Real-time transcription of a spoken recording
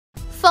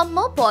For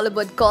more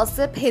Bollywood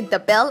gossip, hit the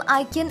bell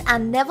icon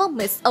and never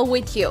miss a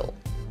video.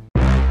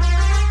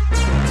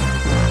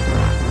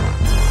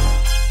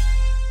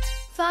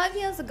 5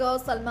 years ago,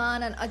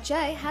 Salman and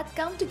Ajay had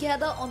come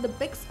together on the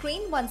big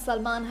screen when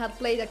Salman had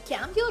played a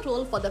cameo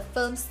role for the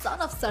film Son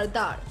of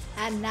Sardar.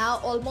 And now,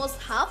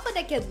 almost half a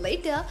decade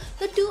later,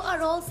 the two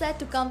are all set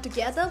to come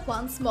together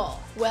once more.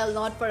 Well,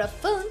 not for a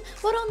film,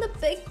 but on the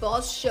Big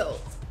Boss show.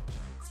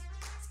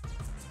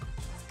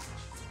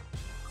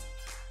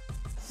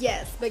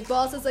 Yes, Big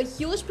Boss is a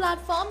huge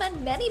platform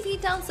and many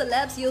B-Town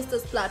celebs use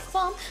this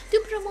platform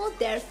to promote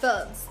their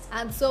films.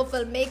 And so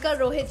filmmaker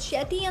Rohit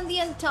Shetty and the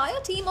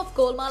entire team of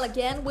Golmaal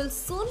again will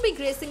soon be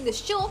gracing the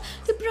show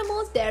to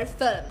promote their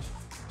film.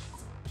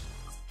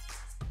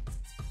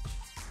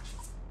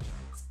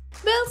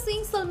 Well,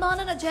 seeing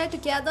Salman and Ajay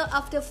together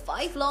after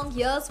 5 long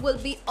years will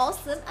be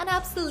awesome and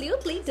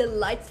absolutely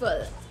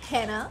delightful.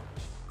 Henna?